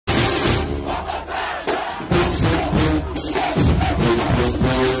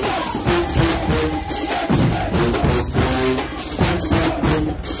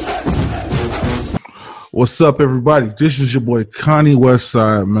What's up, everybody? This is your boy Connie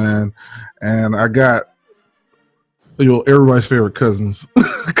Westside, man, and I got everybody's favorite cousins,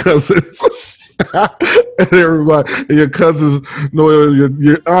 and everybody, your cousins know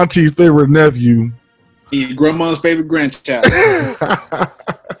your auntie's favorite nephew, your grandma's favorite grandchild.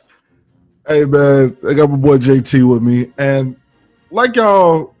 Hey, man, I got my boy JT with me, and like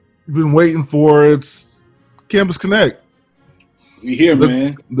y'all been waiting for, it's Campus Connect. We here,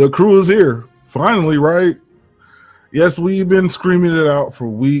 man. The crew is here. Finally, right? Yes, we've been screaming it out for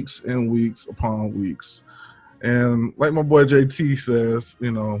weeks and weeks upon weeks. And like my boy JT says,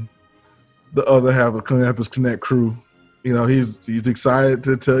 the other half of Campus Connect crew, he's excited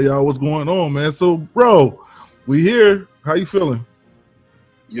to tell y'all what's going on, man. So, bro, we here. How you feeling?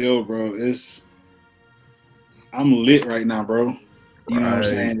 Yo, bro, I'm lit right now, bro. You know what I'm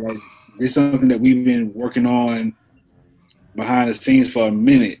saying? Like, it's something that we've been working on behind the scenes for a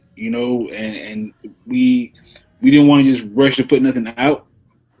minute, and we didn't want to just rush to put nothing out.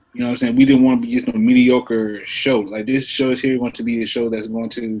 You know what I'm saying? We didn't want to be just a mediocre show. Like, this show is here going to be a show that's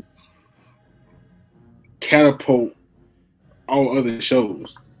going to catapult all other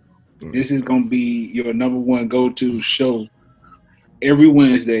shows. This is going to be your number one go-to show every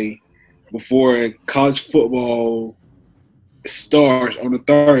Wednesday before college football starts on a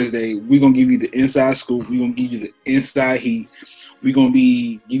Thursday. We're going to give you the inside scoop. We're going to give you the inside heat. We're going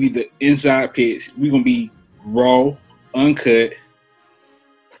to give you the inside picks. We're going to be raw, uncut,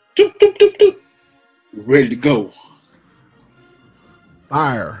 doop, doop, doop, doop, ready to go.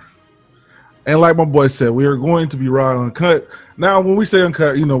 Fire. And like my boy said, we are going to be raw and uncut. Now, when we say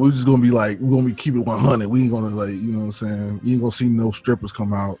uncut, we're just going to be like, we're going to be keep it 100. We ain't going to, like, you know what I'm saying? You ain't going to see no strippers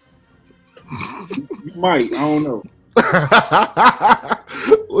come out. You might. I don't know.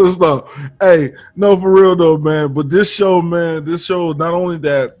 Listen up. Hey, no, for real though, man. But this show, not only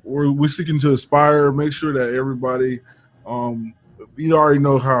that we're seeking to inspire, make sure that everybody, you already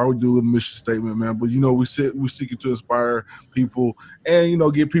know how we do the mission statement, man. But we're seeking to inspire people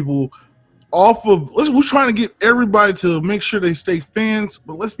and get people off of. We're trying to get everybody to make sure they stay fans,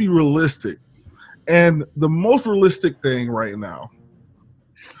 but let's be realistic. And the most realistic thing right now,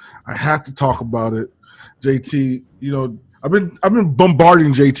 I have to talk about it. JT, I've been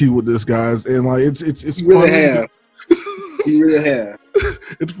bombarding JT with this, guys, and like it's you really have. You really have.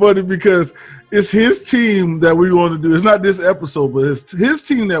 It's funny because it's his team that we want to do. It's not this episode, but it's his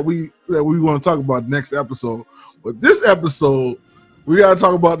team that we want to talk about next episode. But this episode, we got to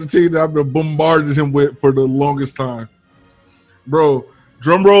talk about the team that I've been bombarding him with for the longest time. Bro,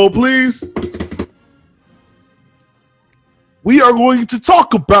 drum roll, please. We are going to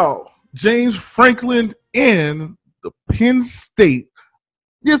talk about James Franklin and the Penn State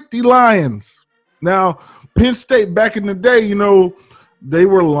Nifty Lions. Now, Penn State back in the day, they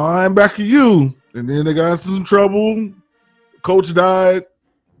were linebacker U, and then they got into some trouble. Coach died.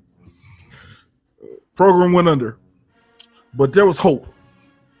 Program went under. But there was hope.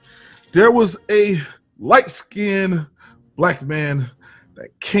 There was a light-skinned black man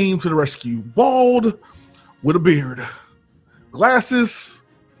that came to the rescue, bald, with a beard, glasses,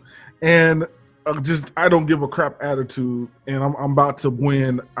 and I don't give a crap attitude, and I'm about to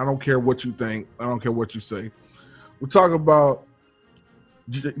win. I don't care what you think. I don't care what you say. We're talking about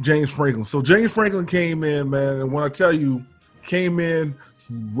James Franklin. So James Franklin came in, man, and when I tell you, came in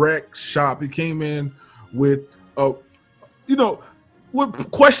wreck shop. He came in with with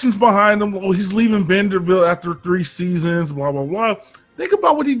questions behind him. Oh, he's leaving Vanderbilt after 3 seasons, blah, blah, blah. Think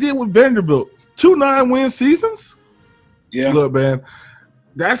about what he did with Vanderbilt. 2 9-win seasons? Yeah. Look, man,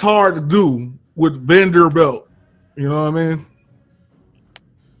 that's hard to do with Vanderbilt. You know what I mean?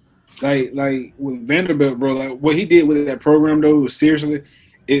 Like with Vanderbilt, bro, like what he did with that program, though, was seriously,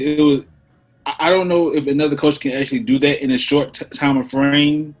 it was, I don't know if another coach can actually do that in a short time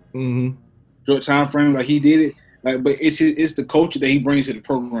frame. Mm-hmm. Short time frame like he did it. Like, but it's the culture that he brings to the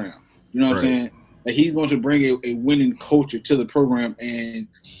program. You know what I'm saying? Like, he's going to bring a winning culture to the program, and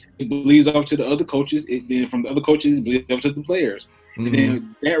it bleeds off to the other coaches. Then from the other coaches, it bleeds off to the players. Mm-hmm. And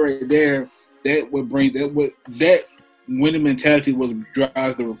then that right there, that winning mentality was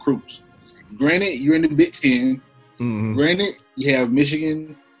drives the recruits. Granted, you're in the Big Ten. Mm-hmm. Granted, you have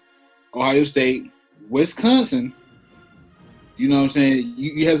Michigan, Ohio State, Wisconsin. You know what I'm saying?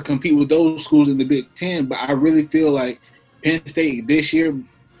 You have to compete with those schools in the Big Ten, but I really feel like Penn State this year,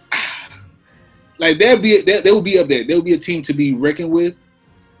 like they will be up there. They will be a team to be reckoned with.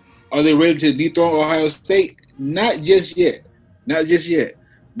 Are they ready to dethrone Ohio State? Not just yet.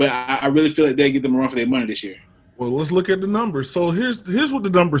 But I really feel like they get them a run for their money this year. Well, let's look at the numbers. So here's what the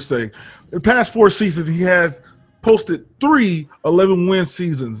numbers say. In the past 4 seasons, he has posted 3 11-win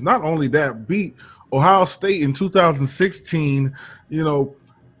seasons. Not only that, beat Ohio State in 2016, you know,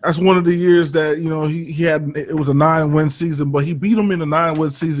 that's one of the years that, you know, he had, it was a 9-win season, but he beat them in a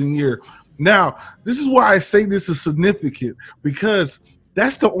 9-win season year. Now, this is why I say this is significant, because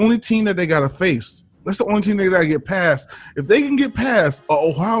that's the only team that they got to face. That's the only team they got to get past. If they can get past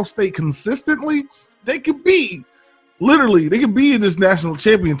Ohio State consistently, they could be, literally, they could be in this national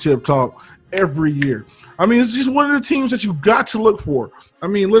championship talk every year. I mean, it's just one of the teams that you got to look for. I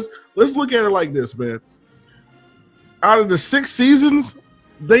mean, let's look at it like this, man. Out of the 6 seasons,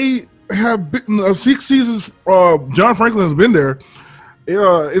 they have been 6 seasons. John Franklin has been there.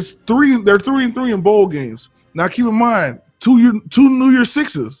 It's 3. They're 3-3 in bowl games. Now, keep in mind, two New Year's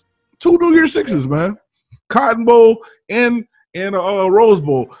Sixes, man. Cotton Bowl and Rose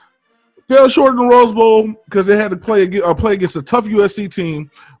Bowl. Fell short in the Rose Bowl because they had to play against a tough USC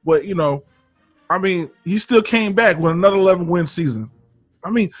team. But you know, I mean, he still came back with another 11-win season. I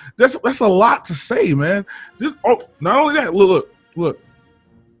mean, that's a lot to say, man. Not only that, look.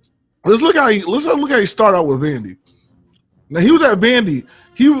 Let's look how he started out with Vandy. Now he was at Vandy.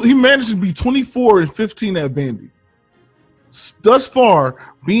 He managed to be 24-15 at Vandy. Thus far,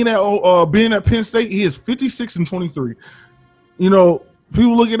 being at Penn State, he is 56-23. You know,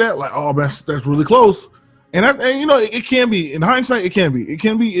 people look at that like, oh man, that's really close. And you know, it can be. In hindsight, it can be. It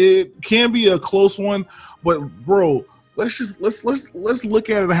can be a close one. But bro, let's look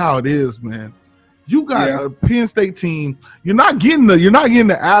at it how it is, man. You got a Penn State team. You're not getting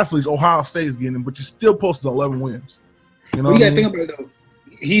the athletes Ohio State is getting, but you're still posting 11 wins. You know, you gotta think about it though.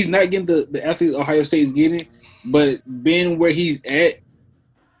 He's not getting the athletes Ohio State is getting, but being where he's at,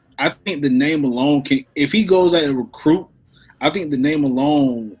 I think the name alone can. If he goes out and recruit, I think the name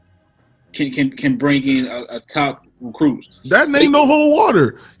alone can bring in a top recruit. That name no hold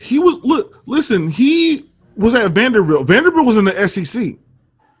water. He was listen. He was at Vanderbilt. Vanderbilt was in the SEC.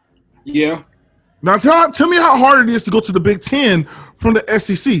 Yeah. Now tell me how hard it is to go to the Big Ten from the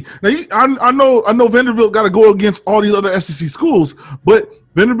SEC. Now I know Vanderbilt got to go against all these other SEC schools, but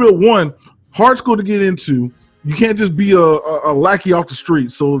Vanderbilt, one, hard school to get into. You can't just be a lackey off the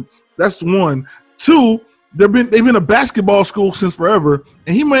street. So that's one. Two, they've been a basketball school since forever,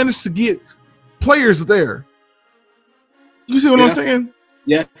 and he managed to get players there. You see what I'm saying?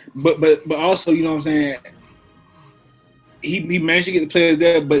 Yeah, but also, you know what I'm saying, he managed to get the players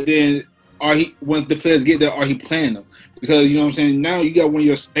there, but then once the players get there, are he playing them? Because you know what I'm saying, now you got one of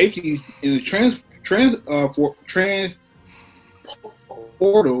your safeties in the trans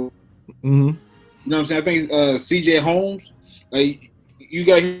portal. Mm-hmm. You know what I'm saying? I think it's CJ Holmes. Like, you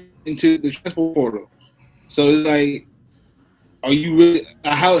got him into the transport portal. So it's like, are you really?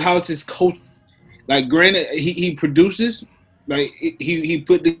 How's his coach? Like, granted, he produces. Like, he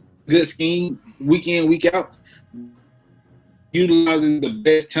put the good scheme week in, week out, utilizing the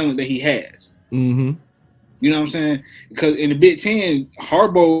best talent that he has. Mm-hmm. You know what I'm saying? Because in the Big Ten,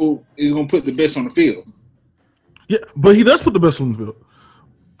 Harbaugh is going to put the best on the field. Yeah, but he does put the best on the field.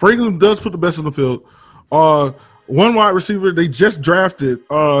 Franklin does put the best on the field. One wide receiver they just drafted.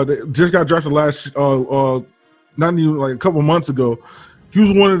 They just got drafted not even like a couple months ago. He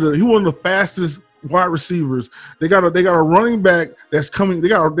was one of the fastest wide receivers. They got a running back that's coming. They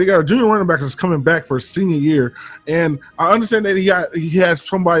got a junior running back that's coming back for a senior year. And I understand that he has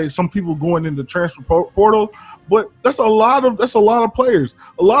some people going in the transfer portal, but that's a lot of players.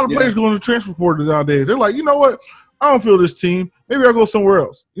 A lot of players going to the transfer portal nowadays. They're like, you know what? I don't feel this team. Maybe I'll go somewhere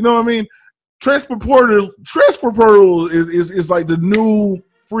else. You know what I mean? Transfer portal is like the new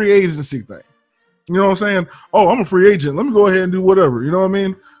free agency thing. You know what I'm saying? Oh, I'm a free agent. Let me go ahead and do whatever. You know what I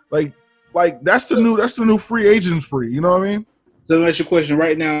mean? Like that's the new free agent spree. You know what I mean? So let me ask you a question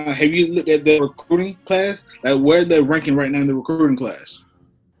right now. Have you looked at the recruiting class? Like, where they're ranking right now in the recruiting class?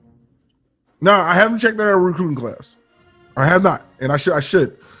 No, I haven't checked that recruiting class. I have not, and I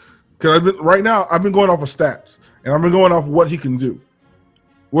should. Because I've been going off of stats, and I've been going off of what he can do.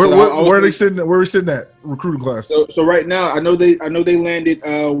 Where are they sitting? Where are we sitting at recruiting class? So right now, I know they landed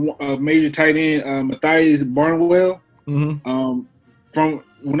a major tight end, Matthias Barnwell. Mm-hmm. From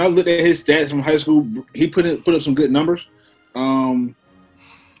when I looked at his stats from high school, he put up some good numbers. So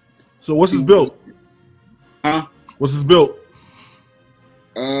what's his build? Huh? What's his build?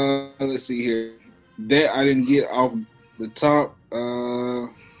 Let's see here. That I didn't get off the top.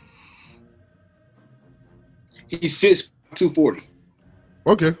 He's 6'2", 240.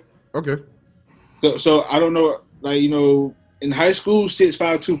 Okay. So I don't know, like, you know, in high school,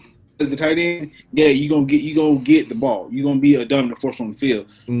 6'5", 2 as a tight end, yeah, you gonna get the ball. You're gonna be a dominant force on the field.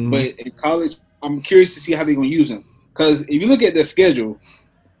 Mm-hmm. But in college, I'm curious to see how they're gonna use him. Because if you look at the schedule,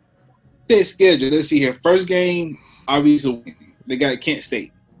 let's see here. First game, obviously, they got Kent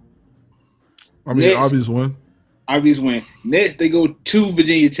State. I mean, obvious win. Obvious win. Next, they go to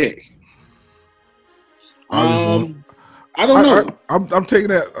Virginia Tech. Obvious win. I don't know. I'm taking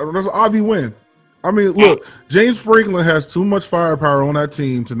that. That's an obvious win. I mean, look, James Franklin has too much firepower on that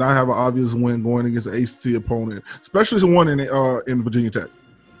team to not have an obvious win going against an ACC opponent, especially the one in Virginia Tech.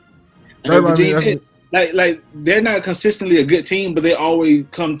 Virginia Tech, like they're not consistently a good team, but they always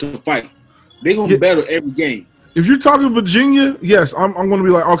come to fight. They're gonna battle every game. If you're talking Virginia, yes, I'm gonna be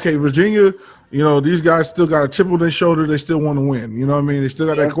like, okay, Virginia. You know, these guys still got a chip on their shoulder. They still want to win. You know what I mean? They still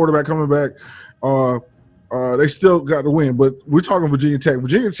got that quarterback coming back. They still got to win. But we're talking Virginia Tech.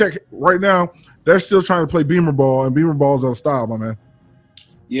 Virginia Tech right now, they're still trying to play Beamer ball, and Beamer ball is out of style, my man.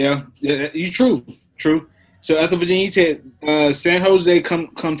 Yeah, you true. So after Virginia Tech, San Jose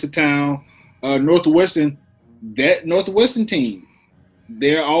come to town. Northwestern team,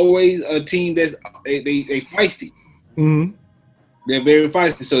 they're always a team that's they feisty. Mm-hmm. They're very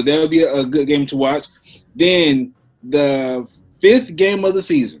feisty, so that'll be a good game to watch. Then the 5th game of the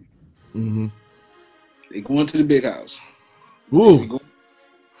season, they go into the Big House. Ooh.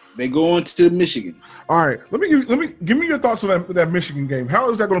 They go on to Michigan. All right, let me give me your thoughts on that Michigan game. How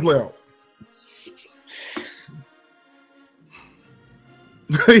is that going to play out?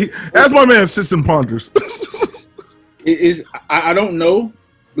 As my man sits and ponders. I don't know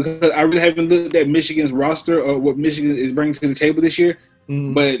because I really haven't looked at Michigan's roster or what Michigan is bringing to the table this year.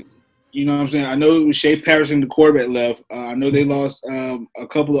 But you know what I'm saying? I know Shea Patterson, the quarterback, left. I know they lost a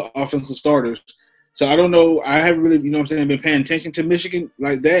couple of offensive starters. So I don't know. I haven't really, you know what I'm saying, been paying attention to Michigan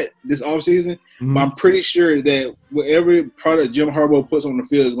like that this offseason. But I'm pretty sure that whatever product Jim Harbaugh puts on the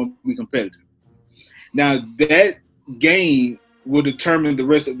field is going to be competitive. Now, that game will determine the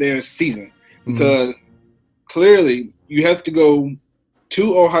rest of their season because clearly you have to go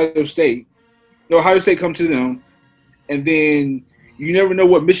to Ohio State. Ohio State come to them, and then you never know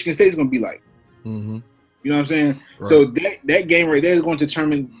what Michigan State is going to be like. You know what I'm saying? Right. So that game right there is going to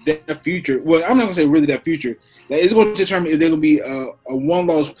determine their future. Well, I'm not going to say really their future. It's going to determine if they're going to be a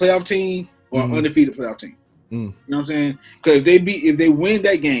one-loss playoff team or an undefeated playoff team. You know what I'm saying? Because if they win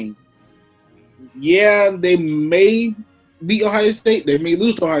that game, they may beat Ohio State. They may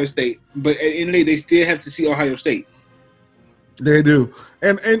lose to Ohio State, but at the end of the day, they still have to see Ohio State. They do,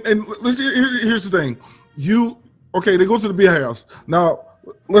 and here's the thing: they go to the Big House. Now,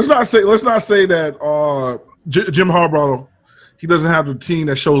 let's not say that Jim Harbaugh he doesn't have the team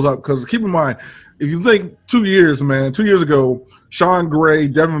that shows up because keep in mind, if you think 2 years ago, Sean Gray,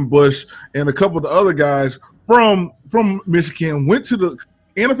 Devin Bush, and a couple of the other guys from Michigan went to the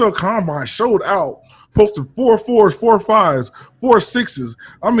NFL Combine, showed out. Posted 4.4s, 4.5s, 4.6s.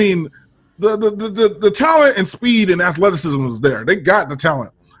 I mean, the talent and speed and athleticism is there. They got the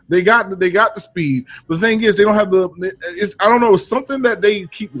talent. They got the speed. The thing is, they don't have I don't know. It's something that they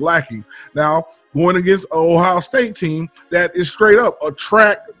keep lacking. Now, going against an Ohio State team that is straight up a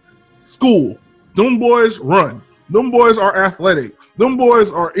track school. Them boys run. Them boys are athletic. Them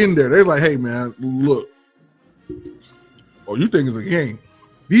boys are in there. They're like, hey, man, look. Oh, you think it's a game.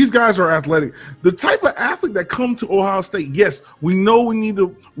 These guys are athletic. The type of athlete that come to Ohio State, yes, we know we need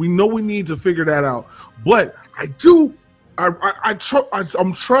to figure that out. But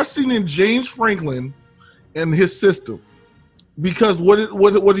I'm trusting in James Franklin and his system because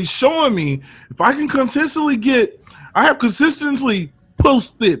what he's showing me, if I can I have consistently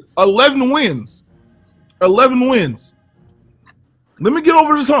posted 11 wins. 11 wins. Let me get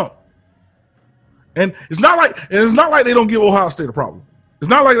over this hump. And it's not like they don't give Ohio State a problem. It's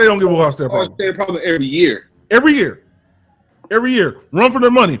not like they don't give Ohio State a problem. Ohio State a problem every year. Every year. Run for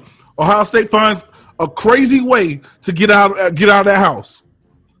their money. Ohio State finds a crazy way to get out of that house.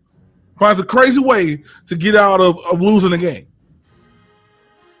 Finds a crazy way to get out of losing a game.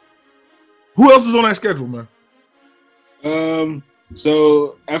 Who else is on that schedule, man?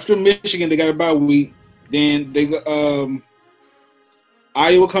 So after Michigan, they got a bye week. Then they go.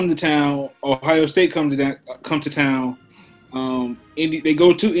 Iowa come to town. Ohio State come to town. They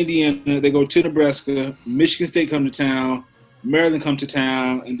go to Indiana. They go to Nebraska. Michigan State come to town. Maryland come to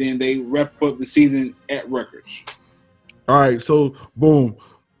town, and then they wrap up the season at Rutgers. All right, so boom.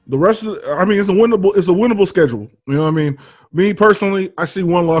 The rest of it's a winnable schedule. You know what I mean? Me personally, I see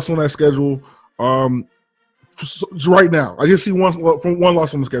one loss on that schedule. Right now, I just see one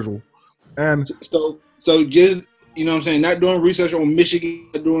loss on the schedule, and so just you know what I'm saying, not doing research on Michigan,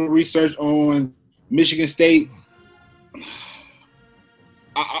 doing research on Michigan State.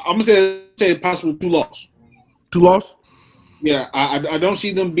 I'm gonna say possible 2 loss. 2 loss? Yeah, I don't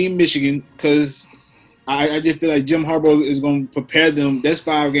see them beating Michigan because I just feel like Jim Harbaugh is going to prepare them. That's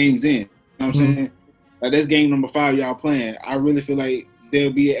 5 games in. You know what I'm saying? Like that's game number 5 y'all playing. I really feel like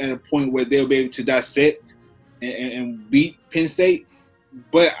they'll be at a point where they'll be able to dissect and beat Penn State.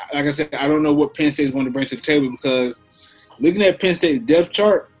 But like I said, I don't know what Penn State is going to bring to the table because looking at Penn State's depth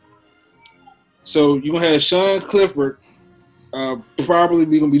chart, so you're going to have Sean Clifford probably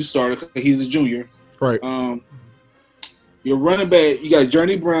going to be the starter because he's a junior. Right. Your running back, you got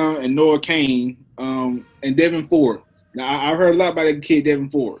Journey Brown and Noah Kane and Devin Ford. Now, I've heard a lot about that kid,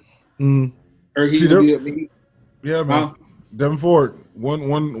 Devin Ford. Mm-hmm. Yeah, man. Huh? Devin Ford,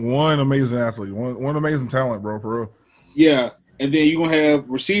 one amazing athlete, one amazing talent, bro, for real. Yeah, and then you're going to have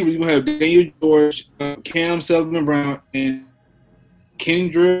receivers. You're going to have Daniel George, Cam Sullivan Brown, and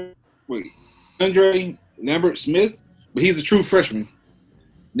Andre Lambert Smith, but he's a true freshman.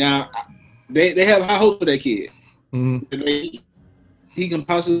 Now, they have high hopes for that kid. Mm-hmm. He can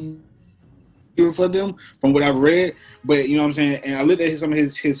possibly do for them from what I've read, but you know what I'm saying. And I looked at some of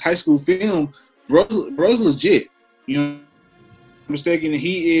his high school film. Bro's legit. You know, if I'm mistaken.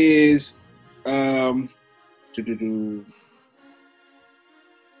 He is. So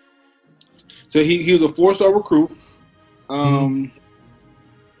he was a 4-star recruit.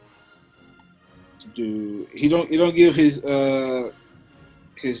 He don't give his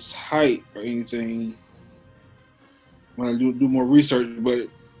height or anything. When I do more research, but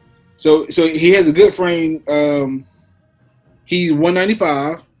so he has a good frame. He's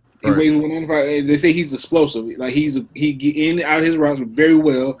 195. He weighs 195. And they say he's explosive. Like he get in and out of his routes very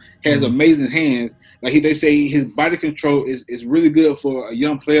well. Has amazing hands. Like they say his body control is really good for a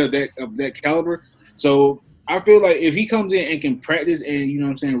young player of that caliber. So I feel like if he comes in and can practice and you know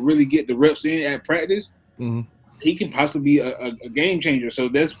what I'm saying really get the reps in at practice, he can possibly be a game changer. So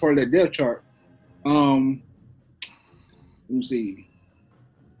that's part of that depth chart. Let me see.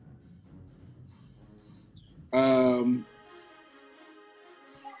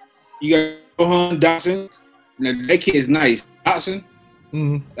 You got Johan Dotson. Now that kid's nice. Dotson.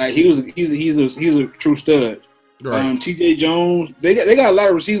 Like he's a true stud. Right. TJ Jones. They got a lot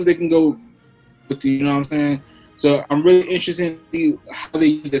of receivers they can go with. You know what I'm saying? So I'm really interested in see how they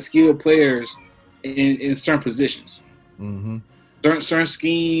use the skilled players in certain positions. Certain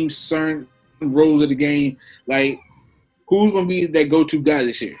schemes, certain roles of the game. Like who's gonna be that go-to guy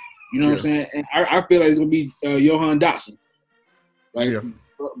this year? You know what I'm saying? And I feel like it's gonna be Johan Dotson. Like,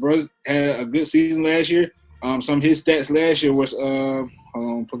 bro had a good season last year. Some of his stats last year was hold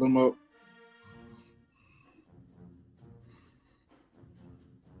on, put them up.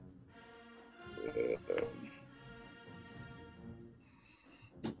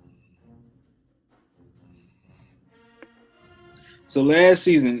 So last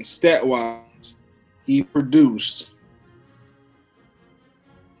season, stat-wise, he produced.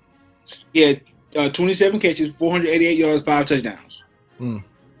 He had 27 catches, 488 yards, 5 touchdowns. You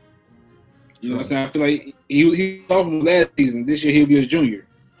know what I'm saying? I feel like he sophomore last season. This year he'll be a junior.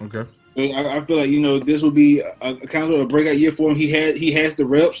 Okay. So I feel like this will be a kind of a breakout year for him. He has the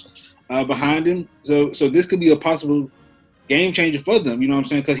reps behind him. So this could be a possible game changer for them. You know what I'm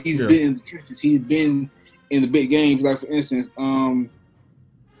saying? Because he's been in the trenches. He's been in the big games. Like for instance, let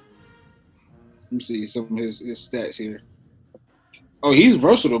me see some of his stats here. Oh, he's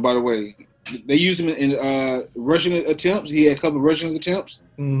versatile, by the way. They used him in rushing attempts. He had a couple of rushing attempts.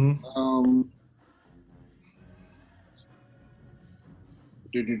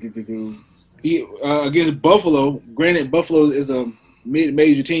 He against Buffalo. Granted, Buffalo is a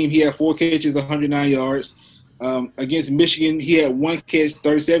mid-major team. He had 4 catches, 109 yards. Against Michigan, he had 1 catch,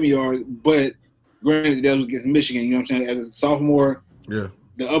 37 yards. But granted, that was against Michigan. You know what I'm saying? As a sophomore, the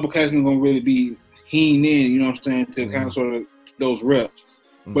upperclassmen going to really be keen in. You know what I'm saying? To kind of sort of those reps.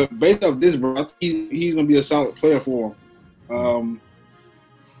 But based off this, bro, I think he's going to be a solid player for him.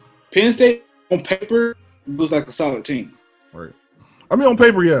 Penn State, on paper, looks like a solid team. Right. I mean, on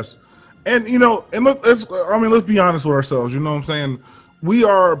paper, yes. And, let's be honest with ourselves. You know what I'm saying? We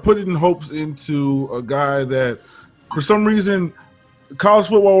are putting hopes into a guy that, for some reason, college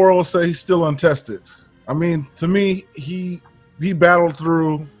football world will say he's still untested. I mean, to me, he battled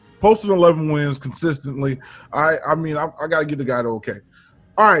through, posted 11 wins consistently. I got to give the guy the okay.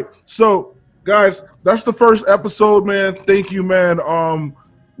 All right, so guys, that's the first episode, man. Thank you, man.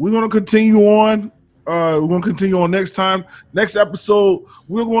 We're gonna continue on. We're gonna continue on next time. Next episode,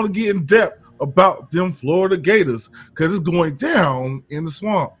 we're going to get in depth about them Florida Gators because it's going down in the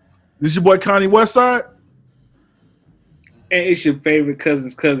swamp. This is your boy Connie Westside, and it's your favorite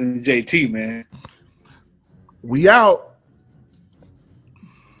cousin JT, man. We out.